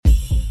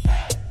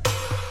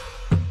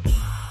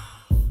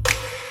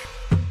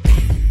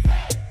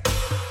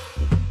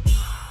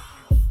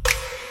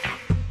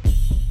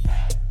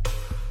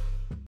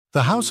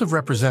The House of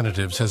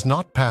Representatives has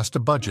not passed a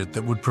budget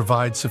that would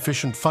provide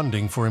sufficient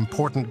funding for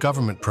important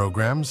government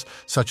programs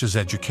such as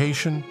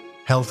education,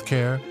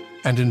 healthcare,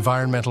 and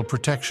environmental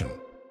protection.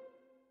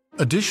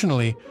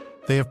 Additionally,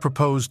 they have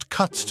proposed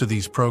cuts to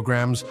these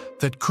programs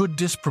that could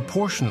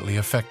disproportionately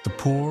affect the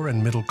poor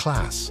and middle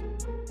class.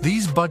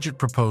 These budget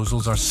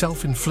proposals are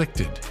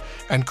self-inflicted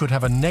and could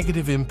have a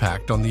negative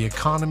impact on the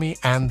economy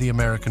and the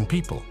American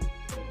people.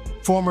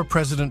 Former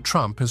President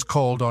Trump has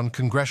called on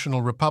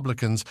congressional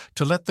Republicans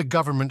to let the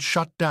government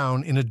shut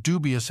down in a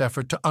dubious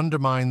effort to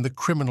undermine the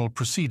criminal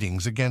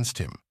proceedings against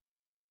him.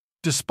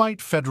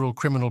 Despite federal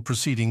criminal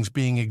proceedings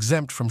being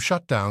exempt from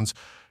shutdowns,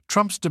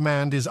 Trump's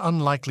demand is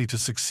unlikely to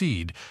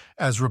succeed,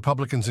 as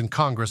Republicans in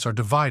Congress are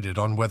divided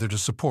on whether to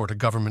support a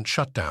government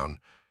shutdown.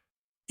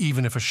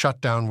 Even if a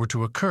shutdown were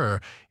to occur,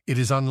 it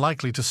is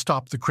unlikely to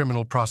stop the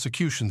criminal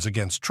prosecutions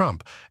against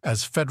Trump,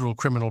 as federal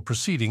criminal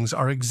proceedings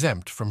are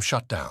exempt from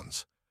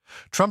shutdowns.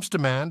 Trump's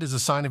demand is a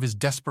sign of his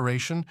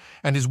desperation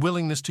and his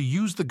willingness to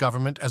use the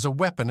government as a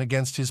weapon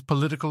against his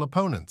political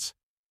opponents.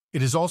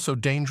 It is also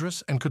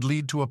dangerous and could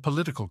lead to a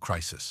political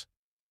crisis.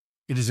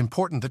 It is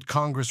important that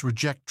Congress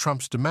reject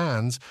Trump's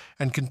demands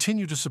and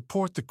continue to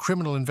support the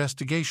criminal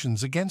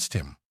investigations against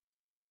him.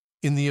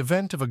 In the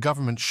event of a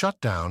government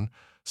shutdown,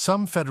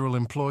 some federal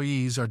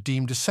employees are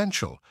deemed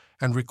essential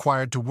and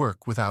required to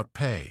work without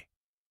pay.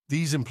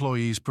 These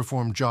employees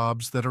perform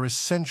jobs that are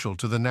essential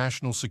to the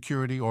national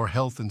security or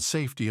health and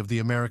safety of the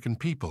American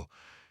people.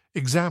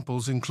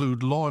 Examples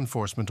include law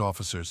enforcement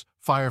officers,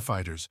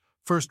 firefighters,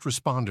 first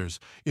responders,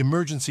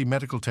 emergency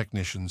medical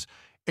technicians,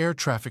 air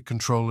traffic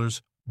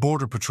controllers,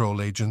 border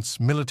patrol agents,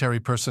 military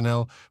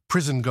personnel,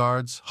 prison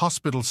guards,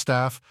 hospital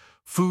staff,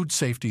 food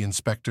safety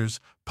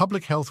inspectors,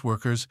 public health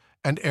workers,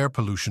 and air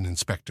pollution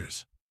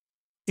inspectors.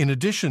 In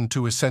addition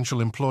to essential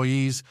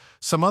employees,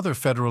 some other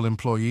federal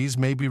employees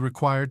may be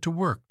required to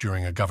work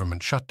during a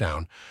government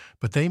shutdown,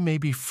 but they may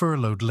be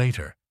furloughed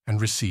later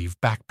and receive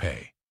back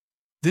pay.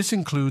 This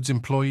includes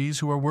employees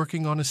who are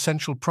working on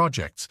essential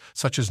projects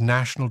such as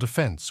national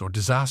defense or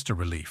disaster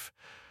relief.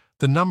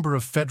 The number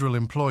of federal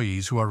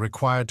employees who are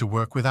required to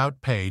work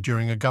without pay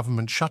during a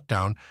government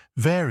shutdown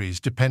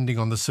varies depending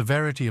on the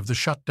severity of the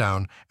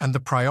shutdown and the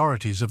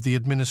priorities of the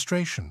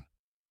administration.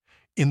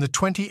 In the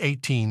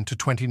 2018 to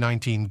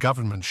 2019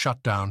 government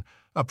shutdown,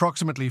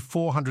 approximately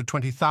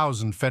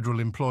 420,000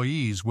 federal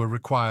employees were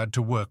required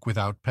to work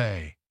without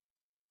pay.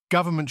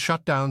 Government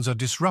shutdowns are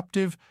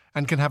disruptive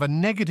and can have a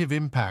negative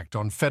impact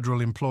on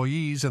federal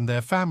employees and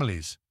their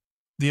families.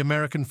 The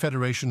American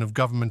Federation of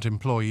Government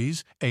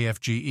Employees,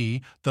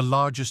 AFGE, the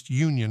largest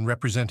union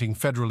representing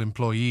federal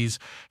employees,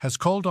 has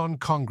called on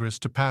Congress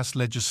to pass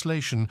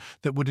legislation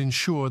that would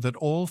ensure that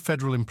all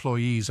federal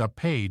employees are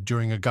paid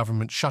during a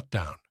government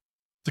shutdown.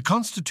 The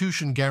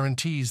Constitution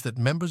guarantees that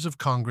members of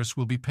Congress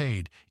will be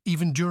paid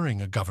even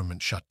during a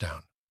government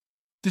shutdown.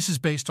 This is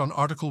based on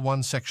Article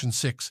 1, Section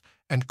 6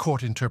 and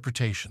court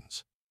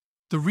interpretations.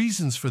 The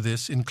reasons for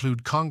this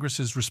include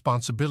Congress's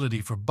responsibility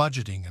for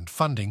budgeting and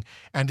funding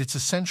and its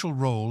essential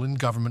role in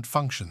government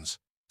functions.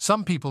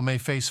 Some people may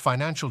face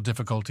financial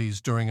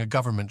difficulties during a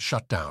government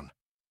shutdown.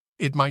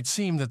 It might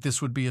seem that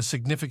this would be a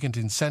significant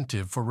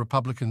incentive for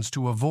Republicans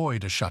to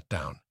avoid a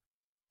shutdown.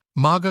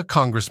 MAGA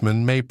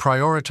congressmen may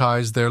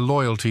prioritize their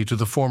loyalty to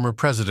the former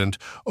president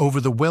over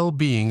the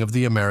well-being of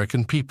the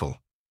American people.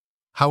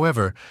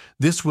 However,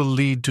 this will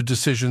lead to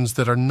decisions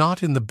that are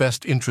not in the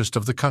best interest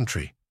of the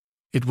country.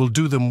 It will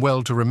do them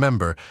well to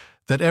remember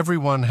that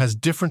everyone has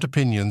different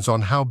opinions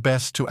on how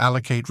best to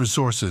allocate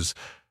resources,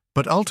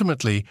 but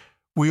ultimately,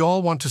 we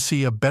all want to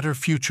see a better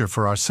future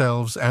for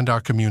ourselves and our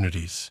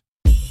communities.